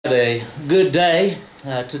Had a good day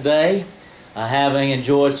today, having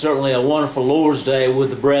enjoyed certainly a wonderful Lord's Day with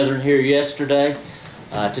the brethren here yesterday.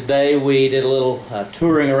 Today we did a little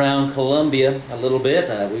touring around Columbia a little bit.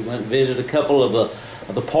 We went and visited a couple of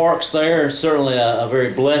the parks there. Certainly a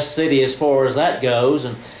very blessed city as far as that goes,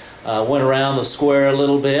 and went around the square a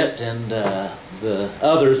little bit, and the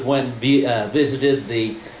others went and visited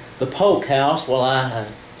the Polk House while I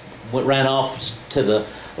ran off to the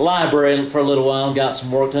library for a little while and got some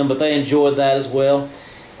work done, but they enjoyed that as well.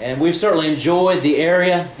 And we've certainly enjoyed the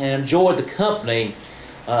area and enjoyed the company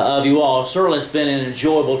of you all. Certainly it's been an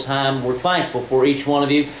enjoyable time. We're thankful for each one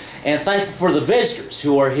of you and thankful for the visitors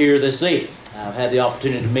who are here this evening. I've had the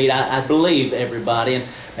opportunity to meet, I believe, everybody, and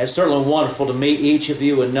it's certainly wonderful to meet each of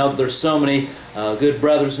you and know that there's so many good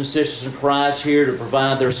brothers and sisters in Christ here to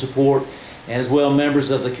provide their support, and as well members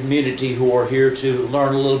of the community who are here to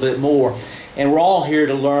learn a little bit more. And we're all here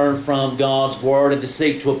to learn from God's Word and to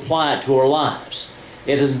seek to apply it to our lives.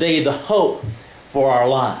 It is indeed the hope for our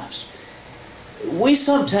lives. We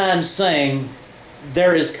sometimes sing,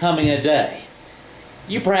 "There is coming a day."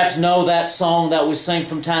 You perhaps know that song that we sing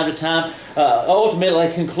from time to time.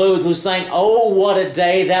 Ultimately concludes with saying, "Oh, what a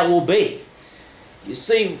day that will be." You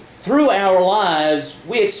see, through our lives,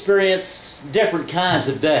 we experience different kinds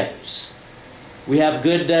of days. We have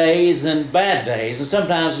good days and bad days, and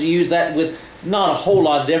sometimes we use that with not a whole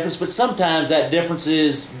lot of difference, but sometimes that difference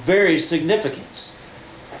is very significant.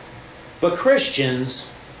 But Christians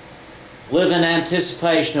live in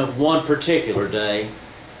anticipation of one particular day,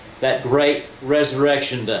 that great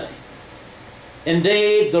resurrection day.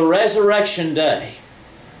 Indeed, the resurrection day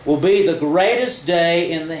will be the greatest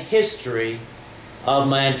day in the history of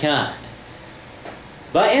mankind.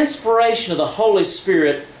 By inspiration of the Holy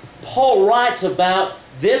Spirit, Paul writes about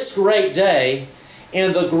this great day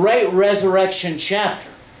in the great resurrection chapter,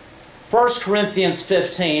 1 Corinthians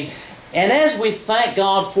 15. And as we thank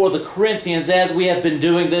God for the Corinthians, as we have been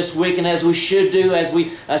doing this week, and as we should do as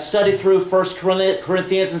we study through 1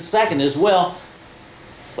 Corinthians and 2nd as well,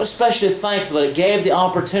 we're especially thankful that it gave the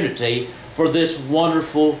opportunity for this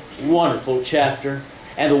wonderful, wonderful chapter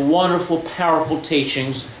and the wonderful, powerful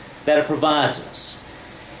teachings that it provides us.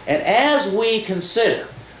 And as we consider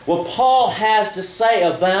what Paul has to say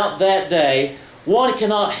about that day, one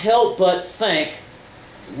cannot help but think,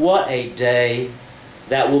 what a day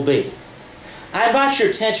that will be. I invite your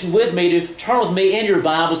attention with me to turn with me in your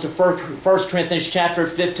Bibles to 1 Corinthians chapter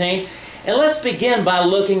 15, and let's begin by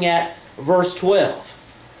looking at verse 12.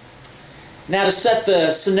 Now, to set the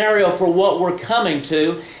scenario for what we're coming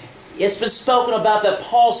to, it's been spoken about that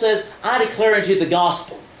Paul says, "I declare unto you the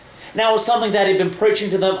gospel." Now, it was something that he'd been preaching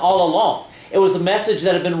to them all along. It was the message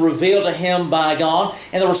that had been revealed to him by God,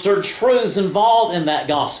 and there were certain truths involved in that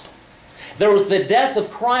gospel. There was the death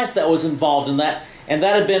of Christ that was involved in that, and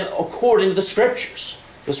that had been according to the Scriptures.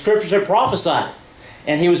 The Scriptures had prophesied it,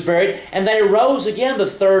 and he was buried, and then he rose again the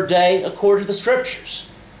third day according to the Scriptures.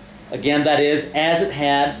 Again, that is, as it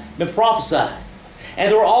had been prophesied.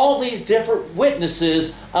 And there were all these different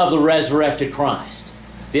witnesses of the resurrected Christ.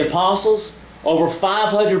 The apostles, over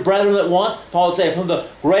 500 brethren at once. Paul would say, of whom the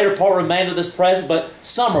greater part remain of this present, but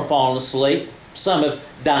some are fallen asleep, some have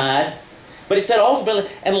died. But he said ultimately,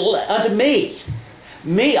 and unto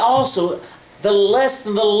me also, the less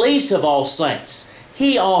than the least of all saints,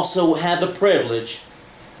 he also had the privilege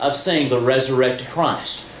of seeing the resurrected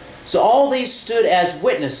Christ. So all these stood as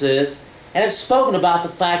witnesses, and it's spoken about the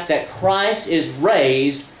fact that Christ is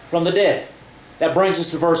raised from the dead. That brings us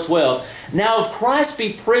to verse 12. Now if Christ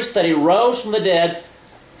be preached that he rose from the dead,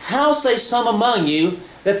 how say some among you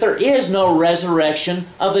that there is no resurrection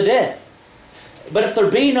of the dead? But if there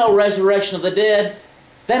be no resurrection of the dead,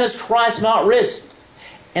 then is Christ not risen?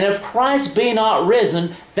 And if Christ be not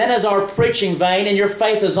risen, then is our preaching vain, and your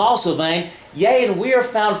faith is also vain. Yea, and we are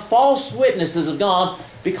found false witnesses of God,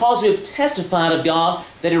 because we have testified of God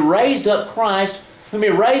that he raised up Christ, whom he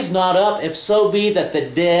raised not up, if so be that the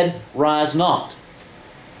dead rise not.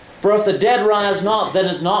 For if the dead rise not, then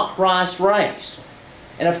is not Christ raised.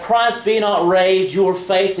 And if Christ be not raised, your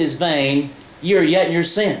faith is vain, ye are yet in your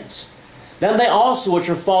sins. Then they also which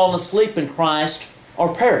are fallen asleep in Christ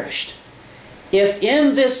are perished. If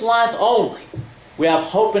in this life only we have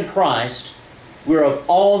hope in Christ, we are of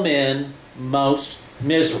all men most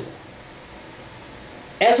miserable.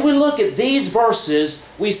 As we look at these verses,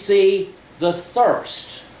 we see the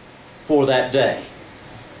thirst for that day.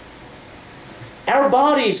 Our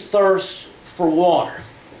bodies thirst for water.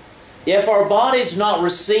 If our bodies do not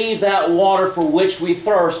receive that water for which we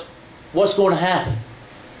thirst, what's going to happen?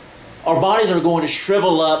 Our bodies are going to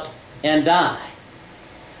shrivel up and die.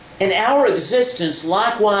 And our existence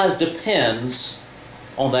likewise depends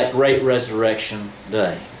on that great resurrection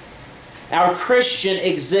day. Our Christian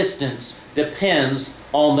existence depends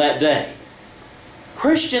on that day.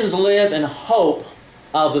 Christians live in hope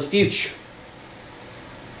of the future.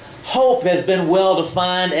 Hope has been well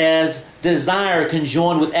defined as desire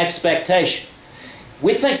conjoined with expectation.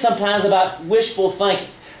 We think sometimes about wishful thinking.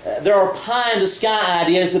 There are pie-in-the-sky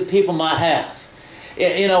ideas that people might have.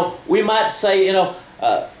 We might say,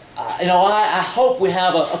 I hope we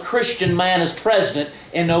have a Christian man as president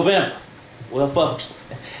in November. Well, folks,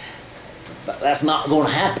 that's not going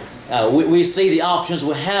to happen. We see the options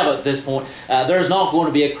we have at this point. There's not going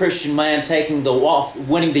to be a Christian man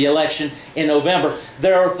winning the election in November.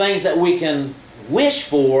 There are things that we can wish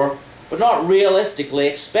for, but not realistically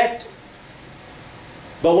expect.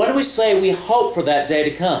 But when we say we hope for that day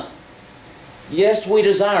to come, yes, we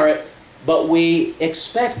desire it, but we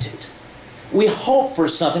expect it. We hope for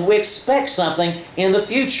something. We expect something in the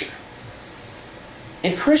future.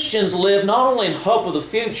 And Christians live not only in hope of the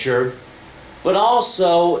future, but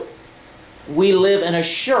also we live in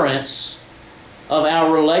assurance of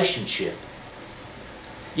our relationship.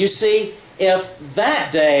 You see, if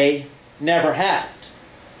that day never happened,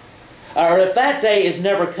 or if that day is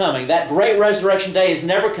never coming, that great resurrection day is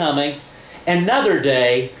never coming, another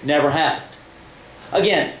day never happened.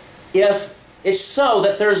 Again, if it's so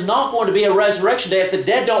that there's not going to be a resurrection day, if the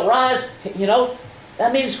dead don't rise,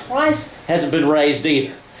 that means Christ hasn't been raised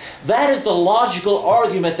either. That is the logical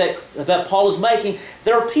argument that Paul is making.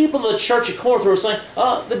 There are people in the church at Corinth who are saying,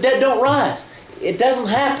 oh, the dead don't rise. It doesn't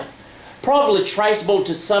happen. Probably traceable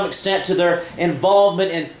to some extent to their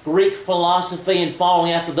involvement in Greek philosophy and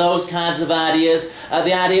following after those kinds of ideas.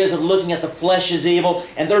 The ideas of looking at the flesh as evil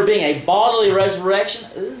and there being a bodily resurrection.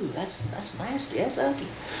 Ooh, that's nasty. That's ugly.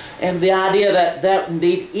 And the idea that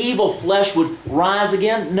indeed evil flesh would rise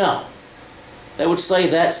again? No. They would say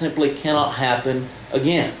that simply cannot happen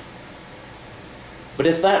again. But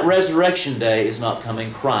if that resurrection day is not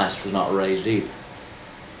coming, Christ was not raised either.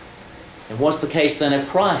 And what's the case then if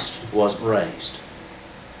Christ wasn't raised?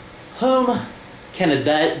 Whom can a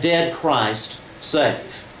dead Christ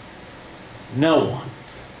save? No one.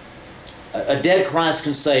 A dead Christ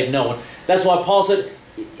can save no one. That's why Paul said,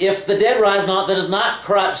 if the dead rise not, then is not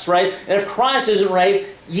Christ raised. And if Christ isn't raised,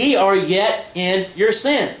 ye are yet in your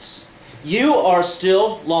sins. You are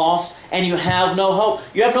still lost and you have no hope.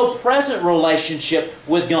 You have no present relationship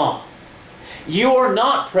with God. You are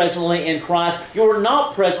not presently in Christ. You are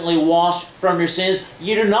not presently washed from your sins.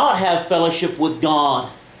 You do not have fellowship with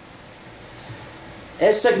God.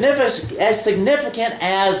 As significant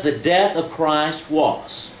as the death of Christ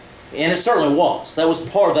was, and it certainly was, that was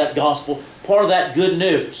part of that gospel, part of that good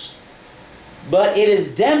news. But it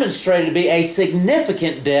is demonstrated to be a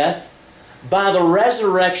significant death by the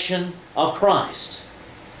resurrection of Christ.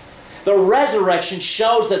 The resurrection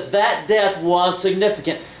shows that that death was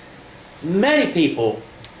significant. Many people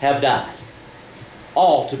have died.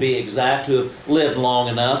 All, to be exact, who have lived long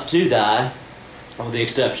enough to die, with the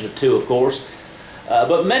exception of 2, of course.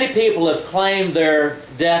 But many people have claimed their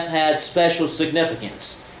death had special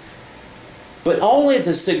significance. But only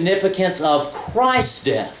the significance of Christ's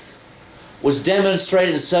death was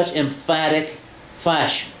demonstrated in such emphatic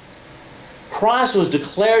fashion. Christ was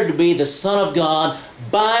declared to be the Son of God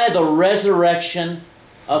by the resurrection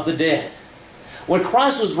of the dead. When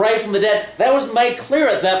Christ was raised from the dead, that was made clear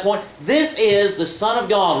at that point. This is the Son of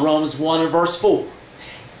God, Romans 1 and verse 4.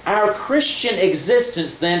 Our Christian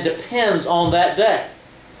existence then depends on that day.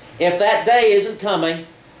 If that day isn't coming,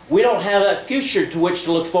 we don't have a future to which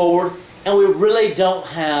to look forward, and we really don't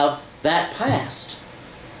have that past.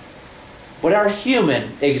 But our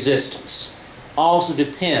human existence also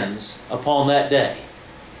depends upon that day.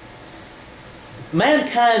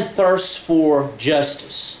 Mankind thirsts for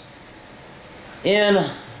justice. In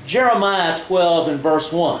Jeremiah 12 and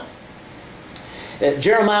verse 1,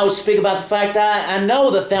 Jeremiah would speak about the fact, I know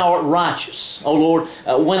that thou art righteous, O Lord,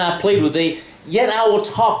 when I plead with thee, yet I will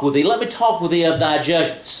talk with thee. Let me talk with thee of thy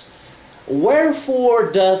judgments.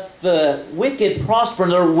 Wherefore doth the wicked prosper in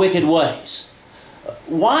their wicked ways?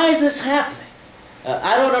 Why is this happening?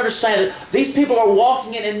 I don't understand it. These people are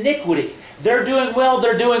walking in iniquity. They're doing well,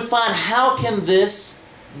 they're doing fine. How can this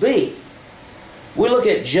be? We look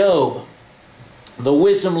at Job, the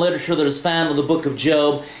wisdom literature that is found in the book of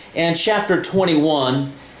Job, and chapter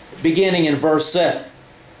 21, beginning in verse 7.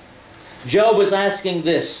 Job was asking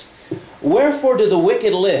this, wherefore do the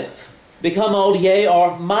wicked live, become old, yea,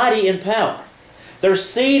 are mighty in power? Their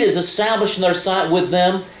seed is established in their sight with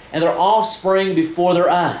them, and their offspring before their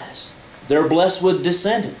eyes. They're blessed with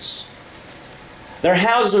descendants. Their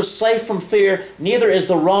houses are safe from fear, neither is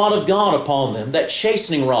the rod of God upon them, that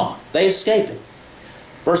chastening rod. They escape it.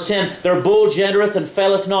 Verse 10, their bull gendereth and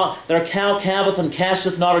faileth not, their cow calveth and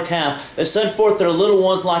casteth not her calf. They send forth their little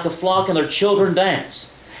ones like a flock, and their children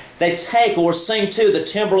dance. They take or sing too the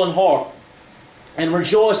timbrel and harp, and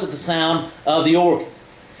rejoice at the sound of the organ.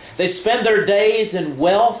 They spend their days in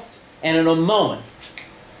wealth, and in a moment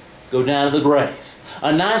go down to the grave.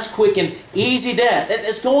 A nice, quick, and easy death.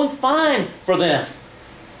 It's going fine for them.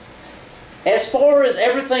 As far as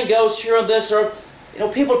everything goes here on this earth,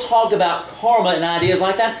 people talk about karma and ideas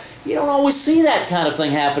like that. You don't always see that kind of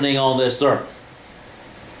thing happening on this earth.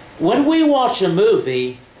 When we watch a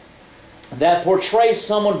movie that portrays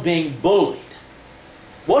someone being bullied,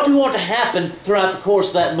 what do we want to happen throughout the course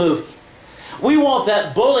of that movie? We want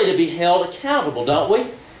that bully to be held accountable, don't we?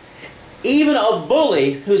 Even a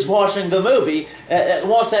bully who's watching the movie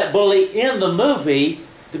wants that bully in the movie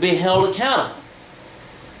to be held accountable.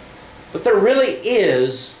 But there really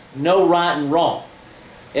is no right and wrong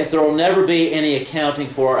if there will never be any accounting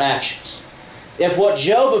for our actions. If what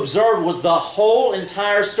Job observed was the whole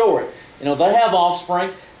entire story, they have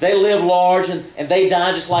offspring, they live large, and they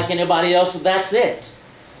die just like anybody else, and that's it.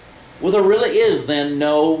 Well, there really is then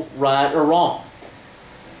no right or wrong.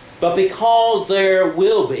 But because there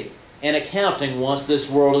will be an accounting once this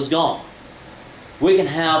world is gone, we can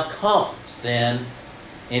have confidence then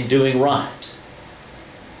in doing right.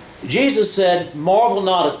 Jesus said, marvel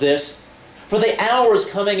not at this, for the hour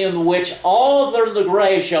is coming in which all that are in the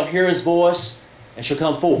grave shall hear His voice and shall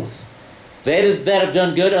come forth. They that have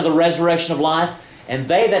done good unto the resurrection of life, and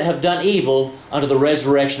they that have done evil unto the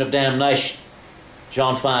resurrection of damnation.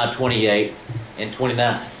 John 5:28 and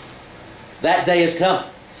 29. That day is coming.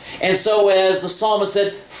 And so as the psalmist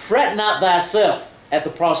said, fret not thyself at the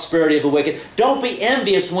prosperity of the wicked. Don't be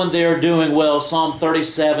envious when they are doing well. Psalm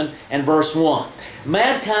 37 and verse 1.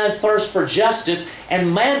 Mankind thirsts for justice,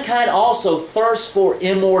 and mankind also thirsts for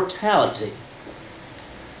immortality.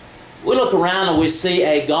 We look around and we see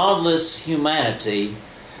a godless humanity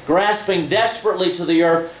grasping desperately to the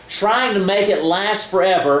earth, trying to make it last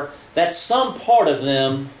forever, that some part of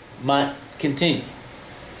them might continue.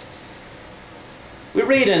 We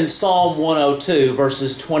read in Psalm 102,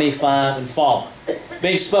 verses 25 and following,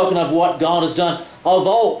 being spoken of what God has done. Of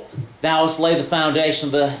old thou hast laid the foundation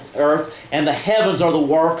of the earth, and the heavens are the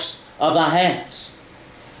works of thy hands.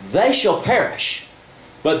 They shall perish,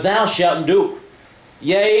 but thou shalt endure.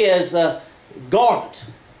 Yea, as a garment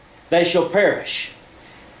they shall perish.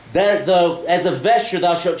 As a vesture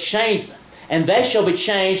thou shalt change them, and they shall be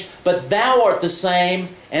changed, but thou art the same,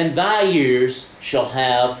 and thy years shall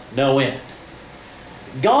have no end.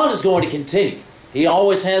 God is going to continue. He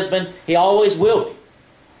always has been. He always will be.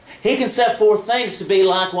 He can set forth things to be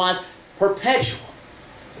likewise perpetual.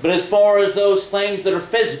 But as far as those things that are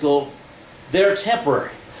physical, they're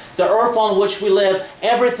temporary. The earth on which we live,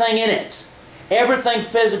 everything in it, everything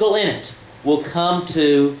physical in it, will come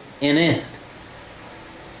to an end.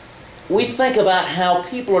 We think about how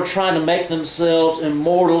people are trying to make themselves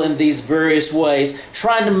immortal in these various ways,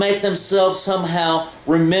 trying to make themselves somehow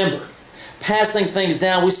remembered, passing things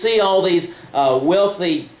down. We see all these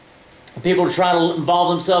wealthy people try to involve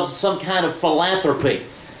themselves in some kind of philanthropy,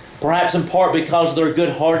 perhaps in part because of their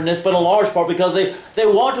good-heartedness, but in large part because they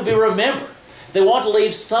want to be remembered. They want to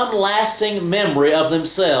leave some lasting memory of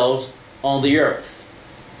themselves on the earth.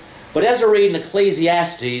 But as we read in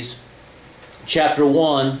Ecclesiastes chapter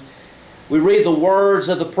 1, we read the words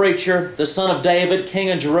of the preacher, the son of David, king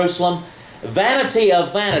of Jerusalem. Vanity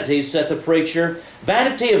of vanities, saith the preacher,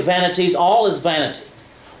 vanity of vanities, all is vanity.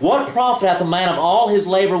 What profit hath a man of all his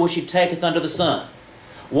labor which he taketh under the sun?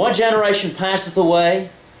 One generation passeth away,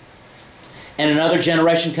 and another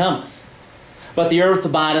generation cometh. But the earth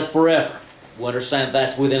abideth forever. We understand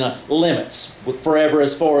that's within limits, with forever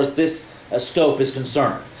as far as this scope is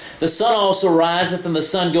concerned. The sun also riseth, and the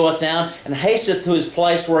sun goeth down, and hasteth to his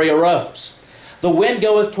place where he arose. The wind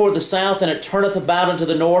goeth toward the south, and it turneth about unto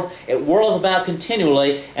the north. It whirleth about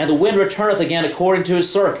continually, and the wind returneth again according to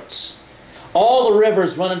his circuits. All the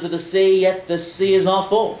rivers run into the sea, yet the sea is not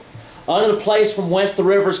full. Unto the place from whence the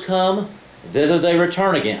rivers come, thither they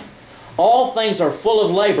return again. All things are full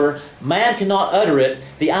of labor, man cannot utter it.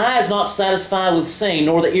 The eye is not satisfied with seeing,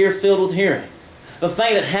 nor the ear filled with hearing. The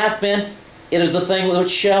thing that hath been, it is the thing which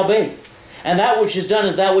shall be. And that which is done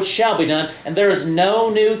is that which shall be done, and there is no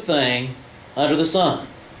new thing under the sun.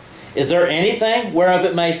 Is there anything whereof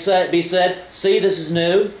it may be said, see, this is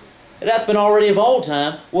new? It hath been already of old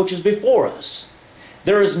time, which is before us.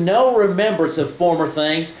 There is no remembrance of former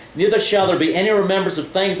things, neither shall there be any remembrance of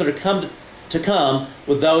things that are to come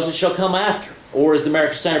with those that shall come after. Or as the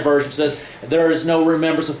American Standard Version says, there is no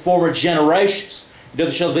remembrance of former generations,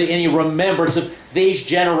 neither shall there be any remembrance of these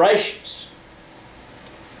generations.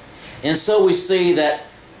 And so we see that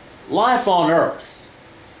life on earth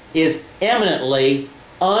is eminently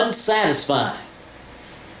unsatisfying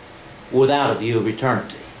without a view of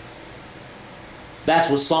eternity. That's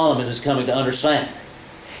what Solomon is coming to understand.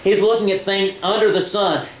 He's looking at things under the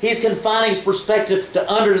sun. He's confining his perspective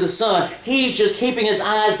to under the sun. He's just keeping his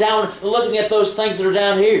eyes down and looking at those things that are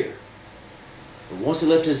down here. But once he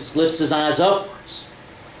lifts his eyes upwards,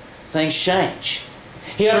 things change.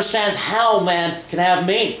 He understands how man can have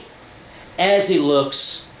meaning as he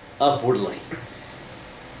looks upwardly.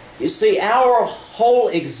 You see, our whole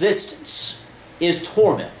existence is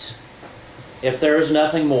torment if there is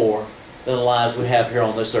nothing more than the lives we have here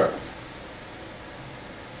on this earth.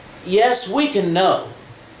 Yes, we can know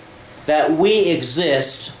that we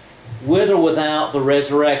exist with or without the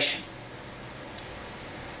resurrection.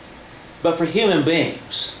 But for human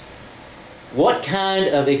beings, what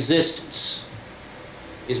kind of existence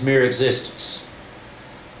is mere existence?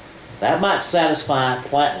 That might satisfy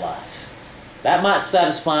plant life. That might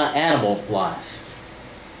satisfy animal life.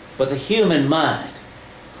 But the human mind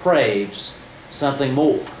craves something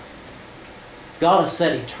more. God has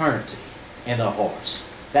set eternity in their hearts.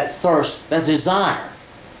 That thirst, that desire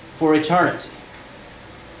for eternity.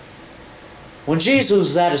 When Jesus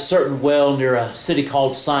was at a certain well near a city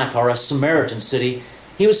called Sychar, a Samaritan city,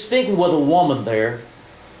 he was speaking with a woman there.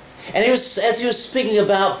 And as he was speaking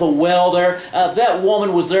about the well there, that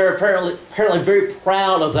woman was there apparently very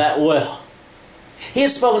proud of that well. He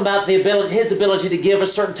had spoken about his ability to give a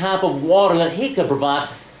certain type of water that he could provide.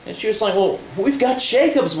 And she was like, well, we've got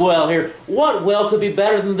Jacob's well here. What well could be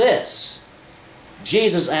better than this?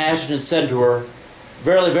 Jesus answered and said to her,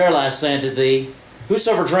 Verily, verily, I say unto thee,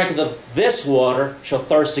 whosoever drinketh of this water shall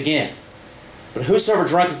thirst again. But whosoever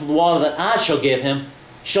drinketh of the water that I shall give him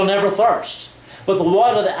shall never thirst. But the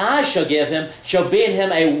water that I shall give him shall be in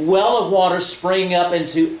him a well of water springing up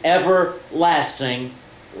into everlasting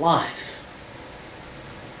life.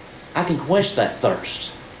 I can quench that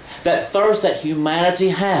thirst that humanity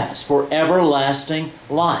has for everlasting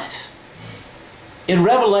life. In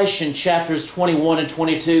Revelation chapters 21 and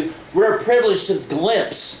 22, we're privileged to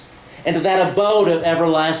glimpse into that abode of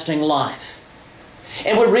everlasting life.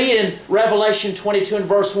 And we read in Revelation 22 and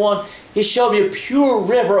verse 1, He showed me a pure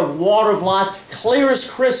river of water of life, clear as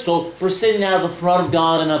crystal, proceeding out of the throne of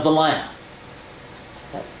God and of the Lamb.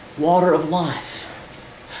 That water of life,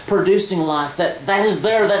 producing life, that is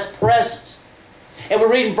there, that's present. And we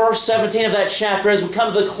read in verse 17 of that chapter, as we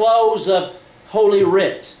come to the close of Holy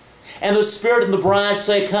Writ, and the Spirit and the bride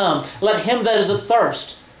say, Come, let him that is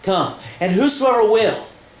athirst come. And whosoever will,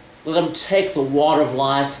 let him take the water of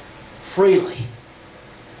life freely.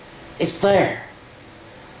 It's there.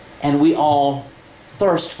 And we all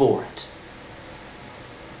thirst for it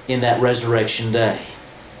in that resurrection day.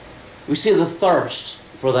 We see the thirst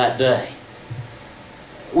for that day.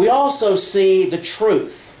 We also see the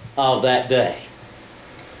truth of that day.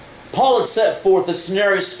 Paul had set forth the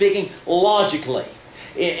scenario speaking logically.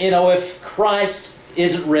 If Christ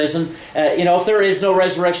isn't risen, if there is no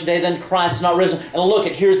resurrection day, then Christ is not risen. And look,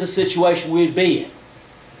 here's the situation we would be in.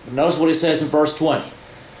 But notice what he says in verse 20.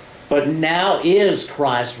 But now is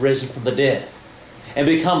Christ risen from the dead, and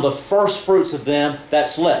become the first fruits of them that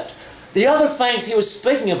slept. The other things he was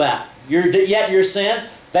speaking about, yet your sins,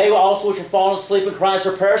 they also which are fallen asleep in Christ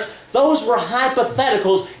are perished, those were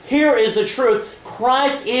hypotheticals. Here is the truth.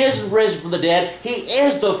 Christ is risen from the dead. He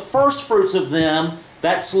is the first fruits of them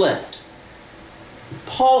that slept.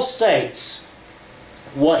 Paul states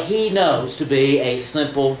what he knows to be a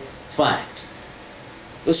simple fact.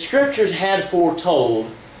 The Scriptures had foretold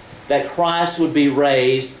that Christ would be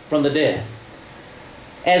raised from the dead.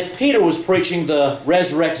 As Peter was preaching the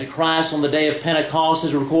resurrected Christ on the day of Pentecost,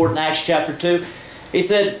 as recorded in Acts chapter 2, he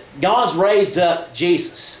said, God's raised up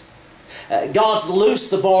Jesus. God's loosed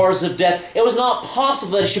the bars of death. It was not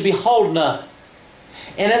possible that he should be holden of it.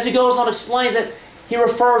 And as he goes on and explains it, he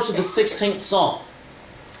refers to the 16th Psalm.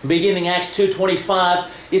 Beginning Acts 2:25,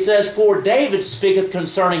 he says, For David speaketh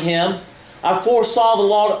concerning him, I foresaw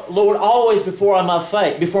the Lord always before my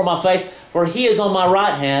face, for he is on my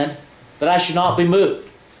right hand, that I should not be moved.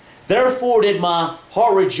 Therefore did my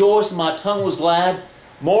heart rejoice, and my tongue was glad.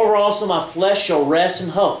 Moreover also my flesh shall rest in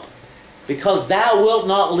hope, because thou wilt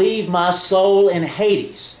not leave my soul in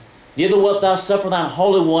Hades, neither wilt thou suffer thine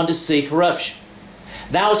Holy One to see corruption.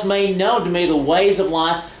 Thou hast made known to me the ways of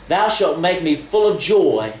life. Thou shalt make me full of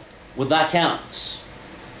joy with thy countenance.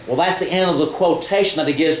 Well, that's the end of the quotation that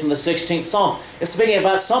he gives from the 16th Psalm. It's speaking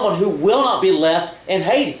about someone who will not be left in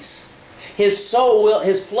Hades. His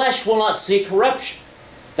flesh will not see corruption.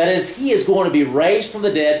 That is, he is going to be raised from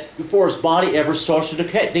the dead before his body ever starts to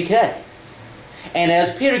decay. And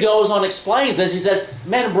as Peter goes on and explains this, he says,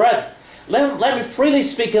 men and brethren, let me freely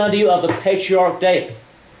speak unto you of the patriarch David.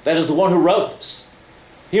 That is the one who wrote this.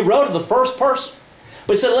 He wrote in the first person.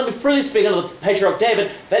 But he said, let me freely speak unto the patriarch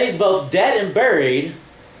David, that he's both dead and buried,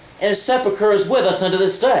 and his sepulchre is with us unto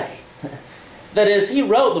this day. That is, he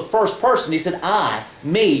wrote the first person. He said, I,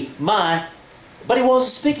 me, my, but he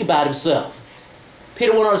wasn't speaking about himself.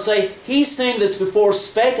 Peter went on to say, he seeing this before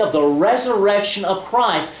spake of the resurrection of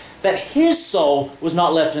Christ, that his soul was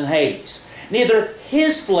not left in Hades, neither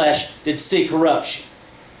his flesh did see corruption.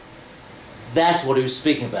 That's what he was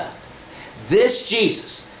speaking about. This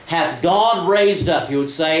Jesus hath God raised up, he would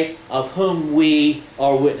say, of whom we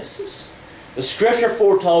are witnesses. The Scripture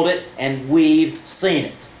foretold it, and we've seen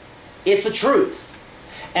it. It's the truth.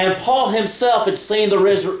 And Paul himself had seen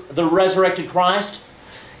the resurrected Christ.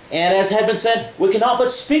 And as had been said, we cannot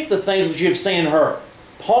but speak the things which you have seen and heard.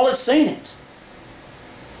 Paul had seen it.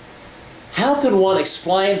 How can one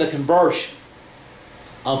explain the conversion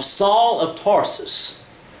of Saul of Tarsus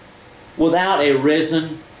without a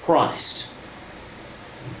risen Christ?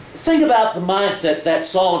 Think about the mindset that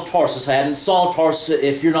Saul of Tarsus had. And Saul of Tarsus,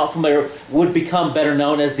 if you're not familiar, would become better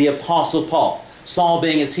known as the Apostle Paul. Saul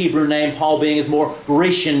being his Hebrew name, Paul being his more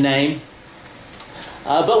Grecian name.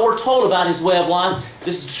 But we're told about his way of life.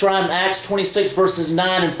 This is described in Acts 26 verses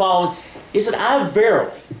 9 and following. He said, I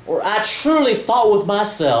verily, or I truly thought with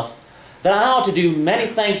myself that I ought to do many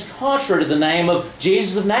things contrary to the name of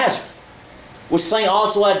Jesus of Nazareth, which thing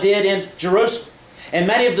also I did in Jerusalem. And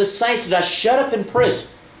many of the saints did I shut up in prison,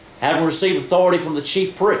 having received authority from the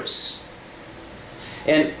chief priests.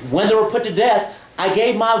 And when they were put to death, I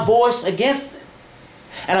gave my voice against them.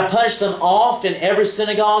 And I punished them oft in every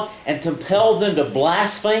synagogue and compelled them to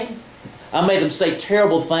blaspheme. I made them say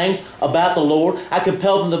terrible things about the Lord. I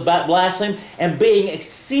compelled them to blaspheme, and being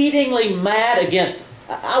exceedingly mad against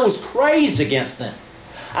them, I was crazed against them.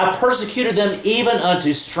 I persecuted them even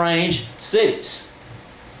unto strange cities.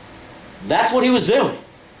 That's what he was doing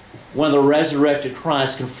when the resurrected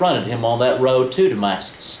Christ confronted him on that road to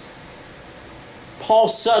Damascus. Paul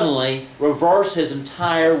suddenly reversed his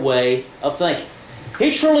entire way of thinking. He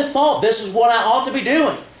truly thought this is what I ought to be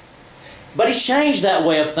doing. But he changed that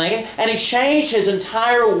way of thinking, and he changed his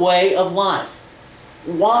entire way of life.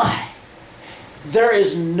 Why? There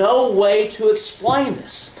is no way to explain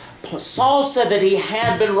this. Saul said that he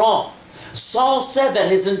had been wrong. Saul said that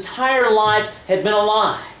his entire life had been a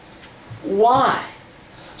lie. Why?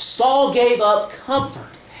 Saul gave up comfort.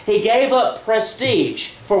 He gave up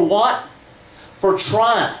prestige. For what? For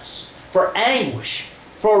trials, for anguish,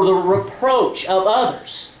 for the reproach of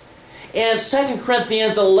others. In 2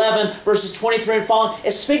 Corinthians 11, verses 23 and following,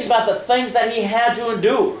 it speaks about the things that he had to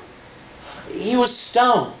endure. He was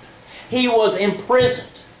stoned. He was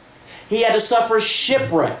imprisoned. He had to suffer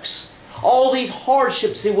shipwrecks. All these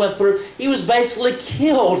hardships he went through. He was basically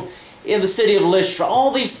killed in the city of Lystra.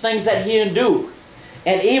 All these things that he endured.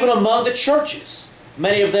 And even among the churches,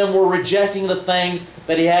 many of them were rejecting the things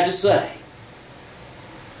that he had to say.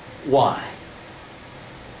 Why?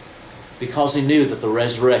 Because he knew that the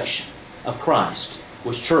resurrection of Christ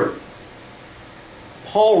was true.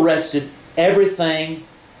 Paul rested everything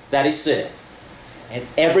that he said and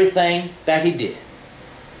everything that he did.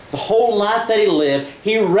 The whole life that he lived,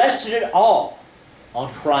 he rested it all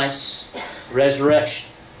on Christ's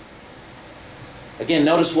resurrection. Again,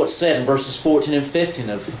 notice what's said in verses 14 and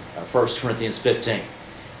 15 of 1 Corinthians 15.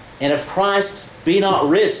 And if Christ be not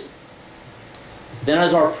risen, then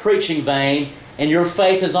is our preaching vain, and your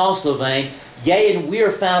faith is also vain. Yea, and we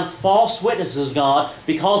are found false witnesses of God,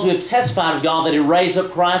 because we have testified of God that He raised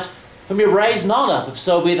up Christ, whom He raised not up, if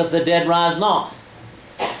so be that the dead rise not.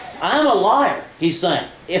 I am a liar, he's saying,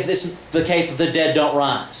 if this is the case that the dead don't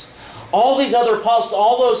rise. All these other apostles,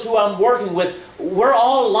 all those who I'm working with, we're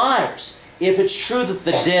all liars, if it's true that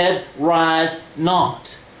the dead rise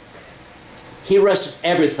not. He rested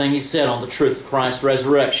everything he said on the truth of Christ's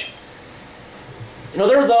resurrection. You know,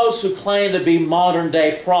 there are those who claim to be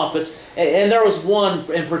modern-day prophets, and there was one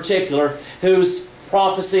in particular whose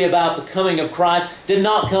prophecy about the coming of Christ did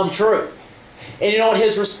not come true. And you know what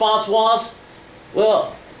his response was?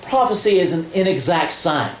 Well, prophecy is an inexact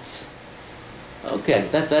science. Okay,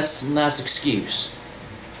 that's a nice excuse.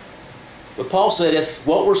 But Paul said, if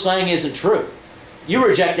what we're saying isn't true, you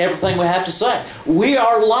reject everything we have to say. We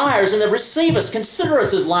are liars, and receive us, consider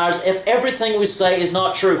us as liars if everything we say is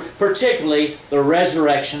not true, particularly the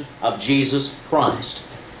resurrection of Jesus Christ.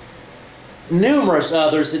 Numerous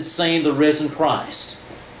others had seen the risen Christ.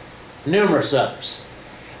 Numerous others.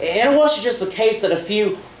 And it wasn't just the case that a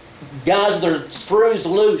few guys with their screws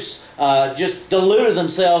loose just deluded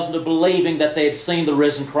themselves into believing that they had seen the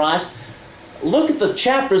risen Christ. look at the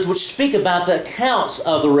chapters which speak about the accounts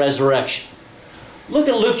of the resurrection. Look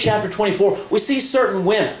at Luke chapter 24. We see certain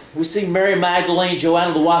women. We see Mary Magdalene,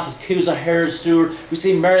 Joanna, the wife of Chuza, Herod's steward. We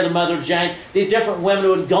see Mary, the mother of James. These different women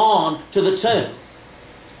who had gone to the tomb.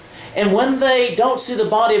 And when they don't see the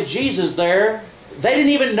body of Jesus there, they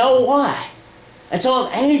didn't even know why, until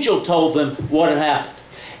an angel told them what had happened.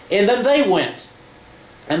 And then they went,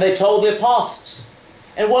 and they told the apostles.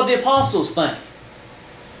 And what did the apostles think?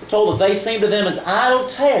 We're told that they seemed to them as idle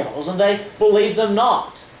tales, and they believed them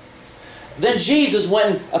not. Then Jesus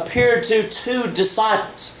went and appeared to two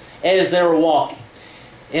disciples as they were walking.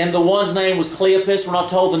 And the one's name was Cleopas. We're not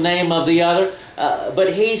told the name of the other.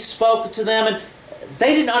 But he spoke to them, and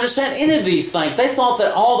they didn't understand any of these things. They thought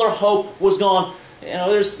that all their hope was gone. You know,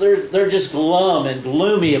 they're just glum and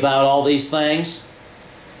gloomy about all these things.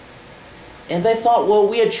 And they thought, well,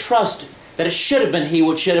 we had trusted that it should have been He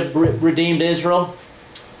which should have redeemed Israel.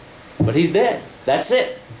 But He's dead. That's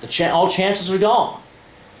it. All chances are gone.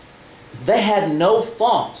 They had no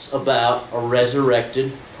thoughts about a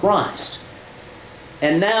resurrected Christ.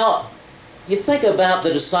 And now, you think about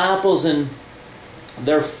the disciples and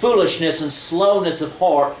their foolishness and slowness of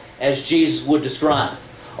heart, as Jesus would describe it.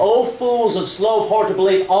 O fools and slow of heart to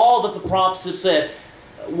believe all that the prophets have said.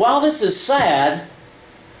 While this is sad,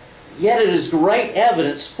 yet it is great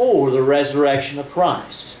evidence for the resurrection of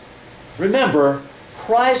Christ. Remember,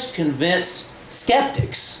 Christ convinced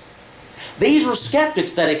skeptics. These were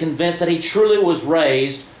skeptics that He convinced that He truly was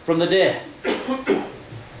raised from the dead.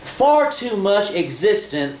 Far too much evidence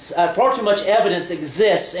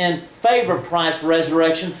exists in favor of Christ's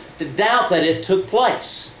resurrection to doubt that it took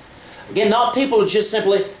place. Again, not people who just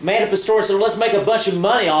simply made up a story and said, well, let's make a bunch of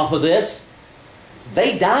money off of this.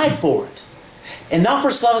 They died for it. And not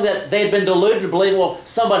for something that they had been deluded to believe, well,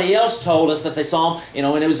 somebody else told us that they saw Him, you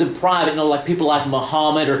know, and it was in private, you know, like people like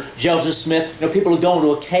Muhammad or Joseph Smith, you know, people who go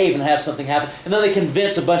into a cave and have something happen, and then they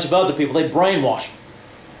convince a bunch of other people, they brainwash them.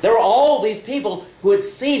 There were all these people who had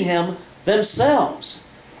seen Him themselves,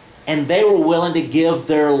 and they were willing to give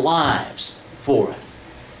their lives for it.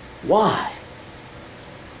 Why?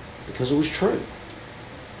 Because it was true.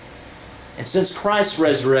 And since Christ's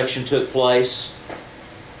resurrection took place,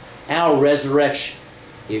 our resurrection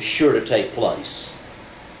is sure to take place.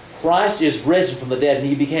 Christ is risen from the dead, and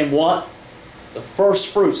He became what? The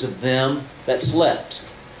first fruits of them that slept.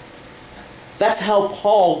 That's how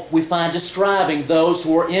Paul, we find, describing those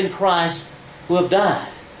who are in Christ who have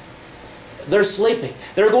died. They're sleeping.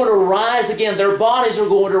 They're going to rise again. Their bodies are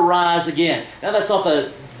going to rise again. Now, that's not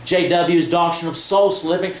the J.W.'s doctrine of soul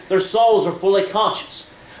sleeping. Their souls are fully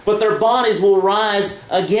conscious. But their bodies will rise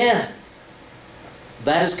again.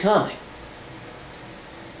 That is coming.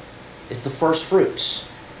 It's the first fruits.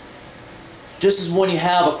 Just as when you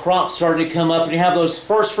have a crop starting to come up and you have those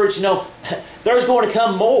first fruits, you know, there's going to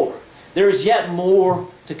come more. There's yet more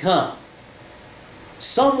to come.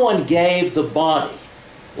 Someone gave the body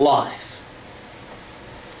life.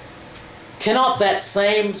 Cannot that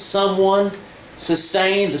same someone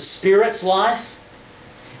sustain the Spirit's life?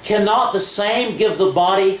 Cannot the same give the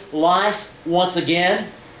body life once again?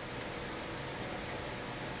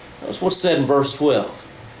 Notice what's said in verse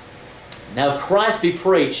 12. Now if Christ be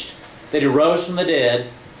preached that He rose from the dead,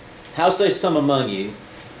 how say some among you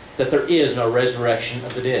that there is no resurrection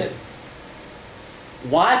of the dead?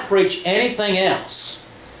 Why preach anything else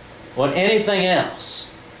when anything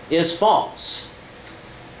else is false?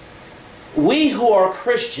 We who are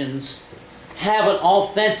Christians have an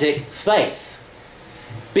authentic faith.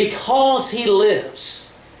 Because He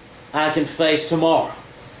lives, I can face tomorrow.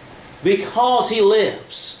 Because He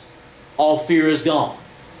lives, all fear is gone.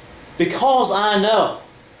 Because I know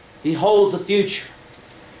He holds the future.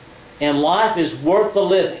 And life is worth the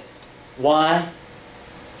living. Why?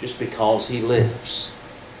 Just because He lives.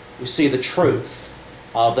 We see the truth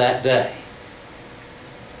of that day.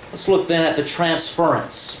 Let's look then at the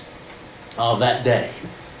transference of that day.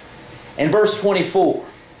 In verse 24,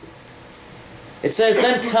 it says,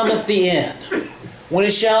 Then cometh the end, when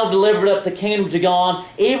He shall have delivered up the kingdom to God,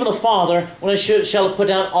 even the Father, when He shall have put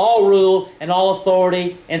down all rule and all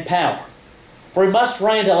authority and power. For He must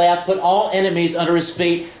reign till He hath put all enemies under His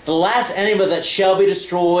feet. The last enemy that shall be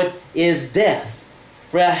destroyed is death.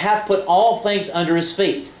 For He hath put all things under His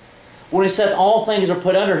feet. When He saith all things are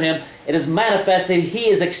put under Him, it is manifest that He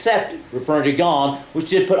is accepted, referring to God, which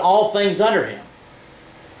did put all things under Him.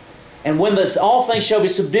 And when all things shall be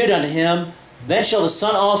subdued unto Him, then shall the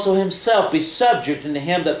Son also Himself be subject unto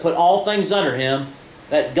Him that put all things under Him,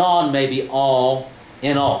 that God may be all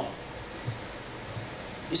in all.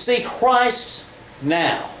 You see, Christ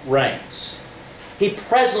now reigns. He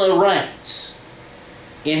presently reigns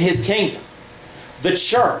in His kingdom. the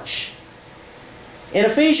church. In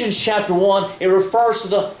Ephesians chapter 1, it refers to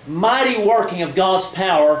the mighty working of God's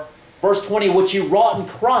power. Verse 20, which He wrought in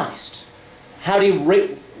Christ. How did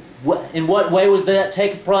in what way was that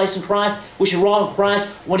taking place in Christ? Which He wrought in Christ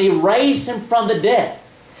when He raised Him from the dead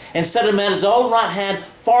and set Him at His own right hand,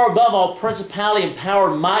 far above all principality and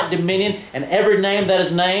power, might, dominion, and every name that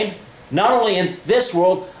is named, not only in this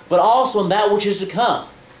world, but also in that which is to come,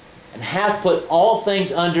 and hath put all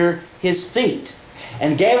things under His feet,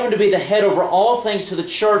 and gave Him to be the head over all things to the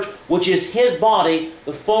church, which is His body,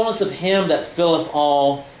 the fullness of Him that filleth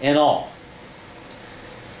all in all.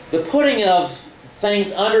 The putting of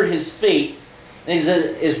things under His feet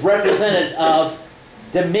is represented of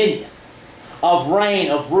dominion, of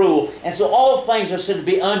reign, of rule. And so all things are said to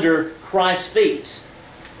be under Christ's feet,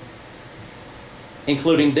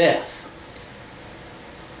 including death.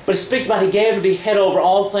 But it speaks about He gave Him to be head over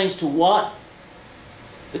all things to what?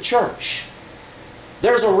 The church.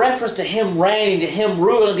 There's a reference to Him reigning, to Him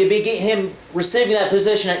ruling, to Him receiving that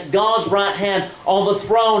position at God's right hand on the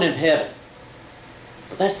throne in heaven.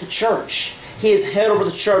 But that's the church. He is head over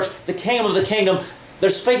the church, the kingdom of the kingdom. They're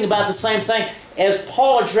speaking about the same thing. As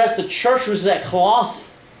Paul addressed the church which was at Colossae,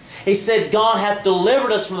 he said, God hath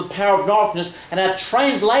delivered us from the power of darkness and hath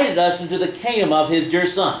translated us into the kingdom of His dear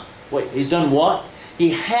Son. Wait, He's done what?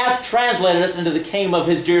 He hath translated us into the kingdom of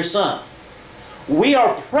His dear Son. We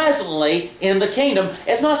are presently in the kingdom.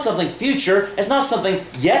 It's not something future. It's not something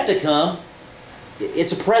yet to come.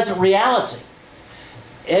 It's a present reality.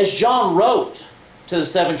 As John wrote to the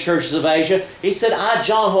 7 churches of Asia, he said, I,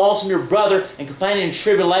 John, who also am your brother and companion in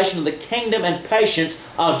tribulation of the kingdom and patience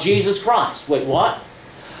of Jesus Christ. Wait, what?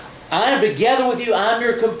 I am together with you. I am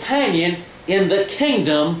your companion in the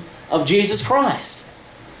kingdom of Jesus Christ.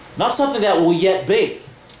 Not something that will yet be.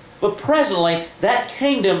 But presently, that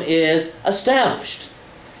kingdom is established.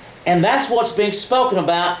 And that's what's being spoken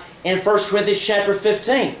about in 1 Corinthians chapter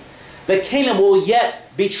 15. The kingdom will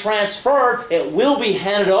yet be transferred. It will be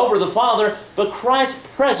handed over to the Father, but Christ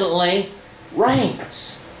presently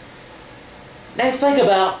reigns. Now think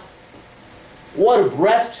about what a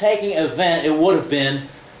breathtaking event it would have been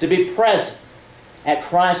to be present at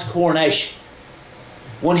Christ's coronation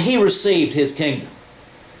when He received His kingdom.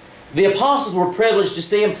 The apostles were privileged to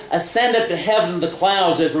see Him ascend up to heaven in the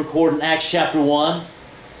clouds, as recorded in Acts chapter 1.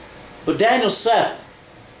 But Daniel 7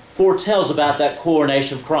 foretells about that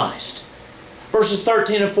coronation of Christ. Verses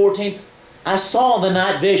 13 and 14, I saw in the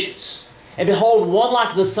night visions, and behold, one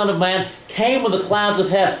like the Son of Man came with the clouds of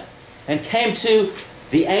heaven, and came to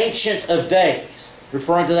the Ancient of Days,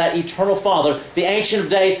 referring to that eternal Father, the Ancient of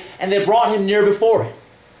Days, and they brought Him near before Him.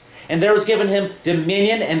 And there was given Him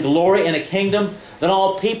dominion and glory and a kingdom, that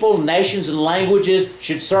all people, nations, and languages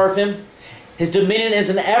should serve Him. His dominion is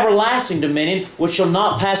an everlasting dominion which shall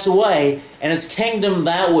not pass away, and His kingdom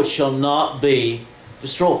that which shall not be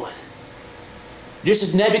destroyed. Just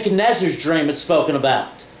as Nebuchadnezzar's dream had spoken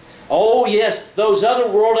about. Oh yes, those other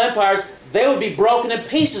world empires, they would be broken in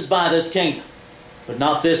pieces by this kingdom. But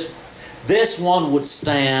not this one. This one would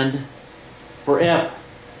stand forever.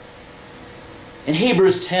 In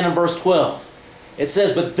Hebrews 10 and verse 12, it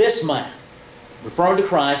says, but this man, referring to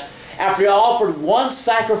Christ, after He offered one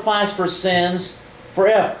sacrifice for sins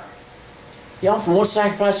forever. He offered one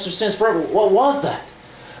sacrifice for sins forever. What was that?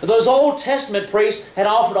 Those Old Testament priests had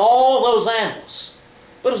offered all those animals.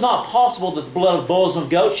 But it was not possible that the blood of bulls and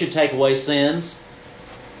of goats should take away sins.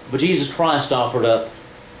 But Jesus Christ offered up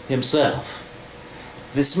Himself.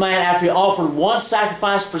 This man, after He offered one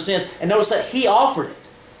sacrifice for sins, and notice that He offered it.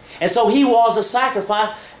 And so He was a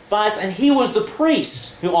sacrifice, and He was the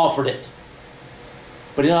priest who offered it.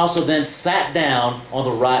 But He also then sat down on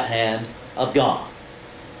the right hand of God.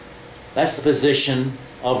 That's the position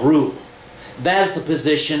of rule. That is the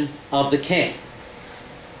position of the king.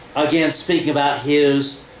 Again, speaking about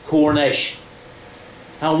His coronation.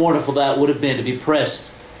 How wonderful that would have been to be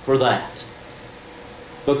present for that.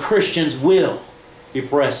 But Christians will be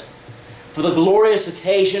present for the glorious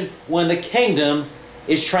occasion when the kingdom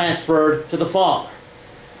is transferred to the Father.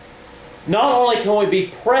 Not only can we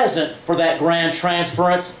be present for that grand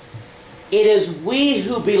transference, it is we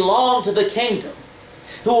who belong to the kingdom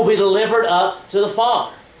who will be delivered up to the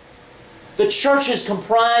Father. The church is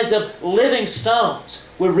comprised of living stones.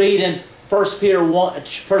 We read in 1 Peter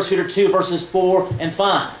 2 verses 4 and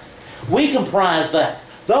 5. We comprise that.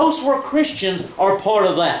 Those who are Christians are part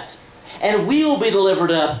of that. And we will be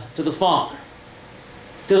delivered up to the Father.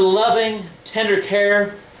 To the loving, tender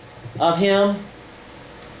care of Him,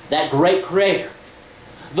 that great Creator.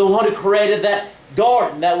 The one who created that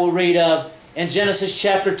garden that we'll read of in Genesis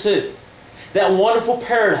chapter 2. That wonderful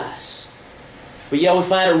paradise. But yet we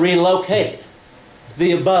find it relocated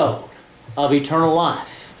the abode of eternal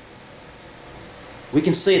life. We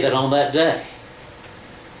can see that on that day.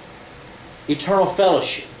 Eternal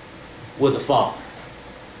fellowship with the Father.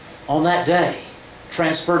 On that day,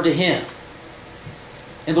 transferred to Him.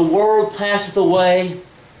 And the world passeth away,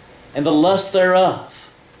 and the lust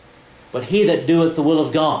thereof. But he that doeth the will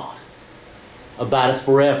of God abideth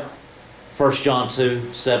forever. 1 John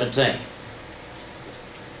 2:17.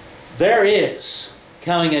 There is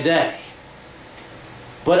coming a day,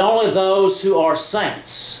 but only those who are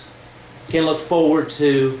saints can look forward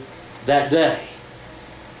to that day.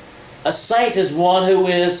 A saint is one who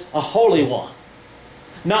is a holy one.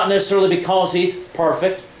 Not necessarily because he's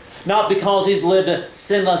perfect, not because he's lived a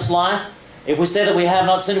sinless life. If we say that we have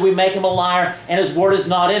not sinned, we make him a liar, and his word is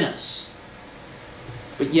not in us.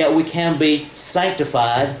 But yet we can be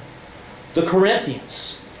sanctified. The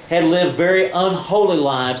Corinthians had lived very unholy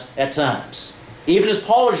lives at times. Even as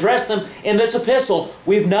Paul addressed them in this epistle,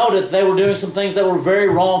 we've noted they were doing some things that were very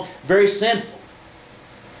wrong, very sinful.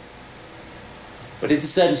 But as he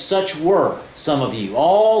said, and such were some of you.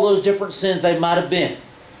 All those different sins they might have been.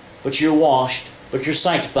 But you're washed, but you're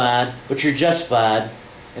sanctified, but you're justified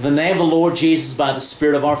in the name of the Lord Jesus by the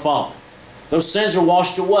Spirit of our Father. Those sins are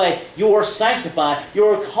washed away. You are sanctified. You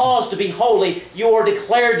are caused to be holy. You are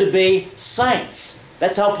declared to be saints.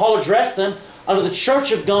 That's how Paul addressed them unto the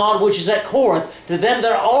church of God which is at Corinth. To them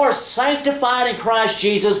that are sanctified in Christ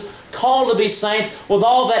Jesus, called to be saints, with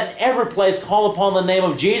all that in every place call upon the name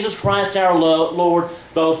of Jesus Christ our Lord,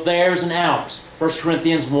 both theirs and ours. 1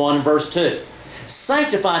 Corinthians 1 and verse 2.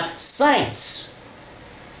 Sanctified, saints.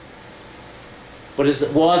 But as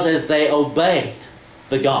it was as they obeyed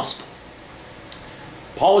the gospel.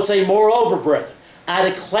 Paul would say, moreover, brethren, I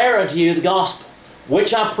declare unto you the gospel,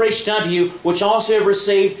 which I preached unto you, which also you have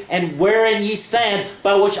received, and wherein ye stand,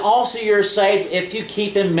 by which also you are saved, if you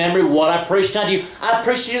keep in memory what I preached unto you. I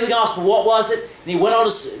preached to you the gospel. What was it? And he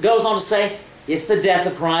goes on to say, it's the death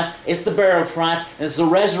of Christ, it's the burial of Christ, and it's the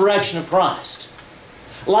resurrection of Christ.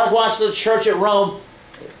 Likewise to the church at Rome,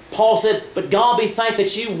 Paul said, but God be thanked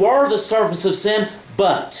that you were the servants of sin,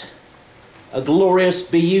 but a glorious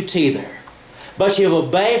be you there. But you have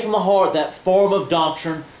obeyed from the heart that form of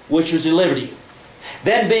doctrine which was delivered to you.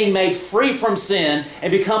 Then being made free from sin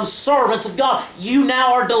and become servants of God, you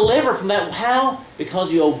now are delivered from that. How?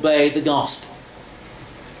 Because you obeyed the gospel.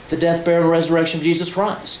 The death, burial, and resurrection of Jesus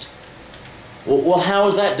Christ. Well, how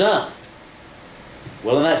is that done?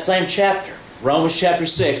 Well, in that same chapter, Romans chapter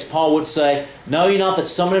 6, Paul would say, know ye not that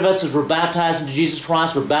so many of us as were baptized into Jesus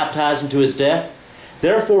Christ were baptized into His death?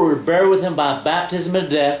 Therefore we were buried with Him by baptism into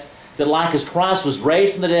death, that like as Christ was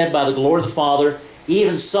raised from the dead by the glory of the Father,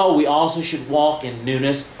 even so we also should walk in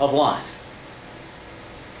newness of life.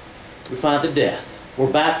 We find the death.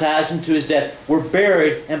 We're baptized into His death. We're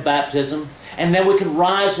buried in baptism. And then we can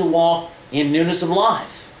rise and walk in newness of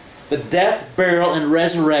life. The death, burial, and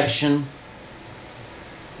resurrection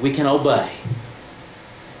we can obey.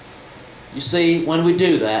 You see, when we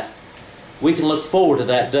do that, we can look forward to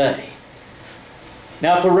that day.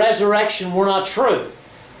 Now, if the resurrection were not true,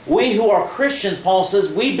 we who are Christians, Paul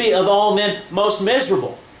says, we'd be of all men most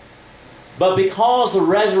miserable. But because the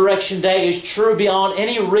resurrection day is true beyond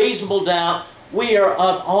any reasonable doubt, we are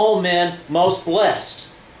of all men most blessed.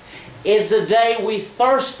 It's a day we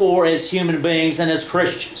thirst for as human beings and as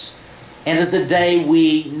Christians. And it's a day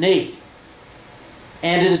we need.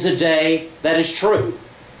 And it is a day that is true.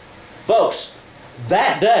 Folks,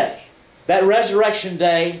 that day, that resurrection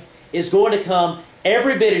day, is going to come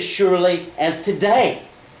every bit as surely as today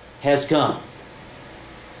has come.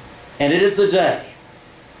 And it is the day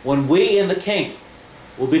when we in the kingdom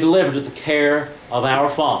will be delivered to the care of our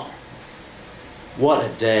Father. What a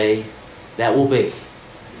day that will be.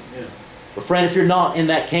 Yeah. But friend, if you're not in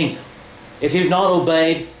that kingdom, if you've not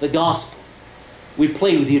obeyed the gospel, we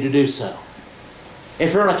plead with you to do so.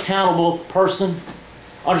 If you're an accountable person,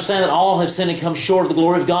 understand that all have sinned and come short of the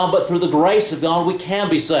glory of God, but through the grace of God we can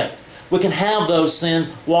be saved. We can have those sins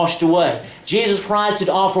washed away. Jesus Christ did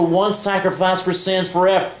offer one sacrifice for sins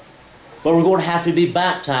forever. But we're going to have to be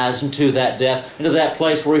baptized into that death, into that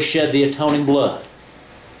place where He shed the atoning blood.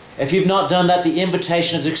 If you've not done that, the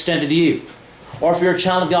invitation is extended to you. Or if you're a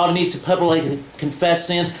child of God who needs to publicly confess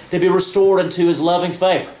sins to be restored into His loving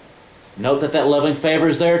favor. Note that that loving favor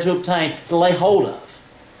is there to obtain, to lay hold of.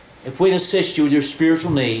 If we can assist you with your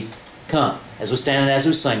spiritual need, come as we stand and as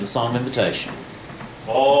we sing the song of invitation.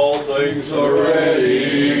 All things are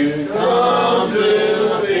ready, come to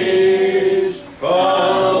the feast,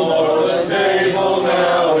 come for the table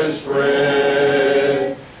now is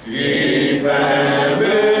spread. Ye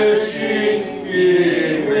famishing,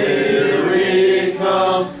 ye weary,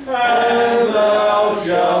 come, and thou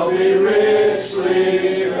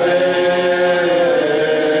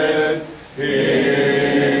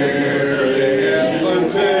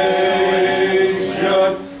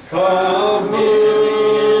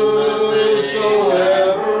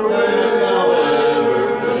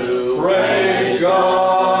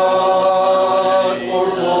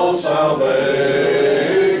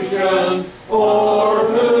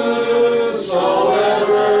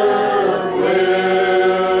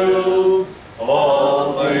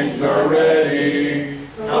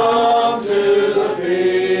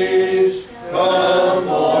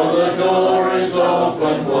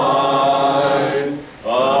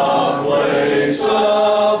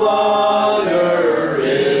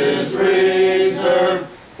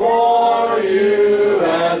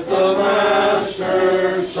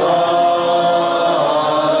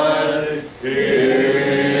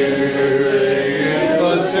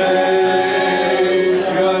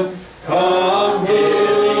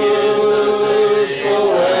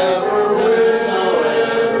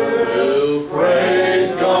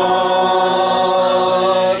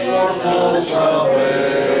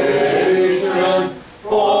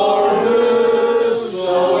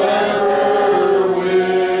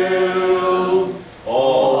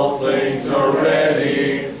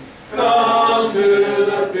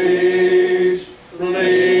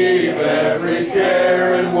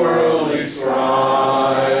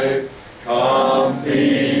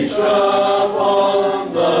feast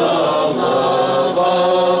upon the love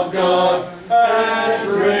of God and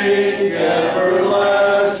drink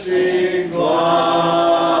everlasting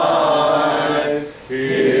life.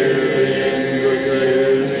 Hearing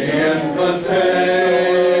the invitation,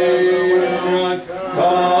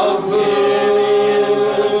 come whosoever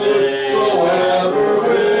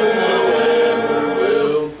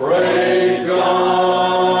will, praise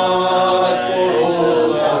God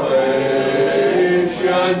for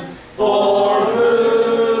salvation, for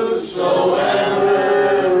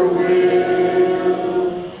whosoever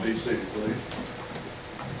will. Be seated, please.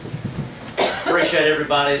 Appreciate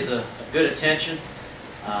everybody's good attention.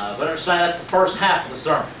 But understand that's the first half of the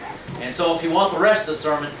sermon. And so if you want the rest of the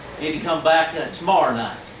sermon, you need to come back tomorrow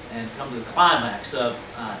night and come to the climax of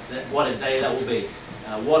what a day that will be.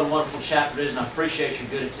 What a wonderful chapter it is, and I appreciate your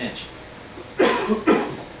good attention.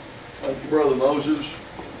 Thank you, Brother Moses.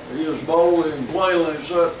 He has boldly and plainly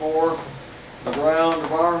set forth the ground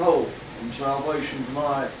of our hope and salvation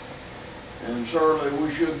tonight. And certainly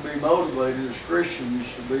we should be motivated as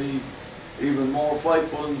Christians to be even more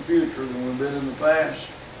faithful in the future than we've been in the past.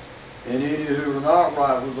 And any who are not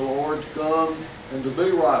right with the Lord to come and to be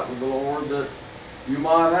right with the Lord, that you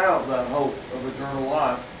might have that hope of eternal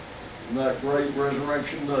life and that great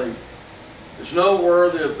resurrection day. It's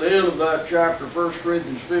noteworthy at the end of that chapter, 1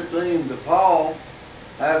 Corinthians 15, that Paul,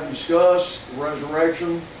 having discussed the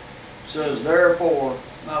resurrection, says, "Therefore,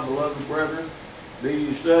 my beloved brethren, be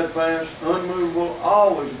ye steadfast, unmovable,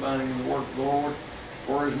 always abounding in the work of the Lord,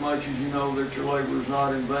 for as much as you know that your labor is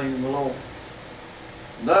not in vain in the Lord."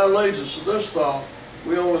 And that leads us to this thought: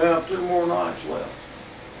 we only have 2 more nights left.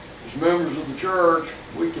 As members of the church,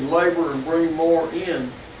 we can labor and bring more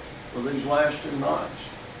in for these last 2 nights.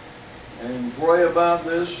 And pray about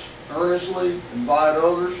this earnestly, invite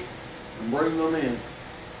others, and bring them in.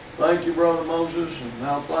 Thank you, Brother Moses, and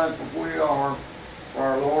how thankful we are for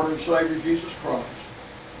our Lord and Savior Jesus Christ,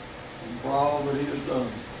 and for all that He has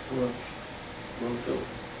done for us. Brother Philip.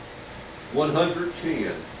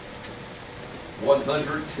 110.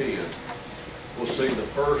 110. We'll sing the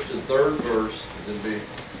first and third verse and then be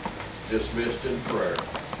dismissed in prayer.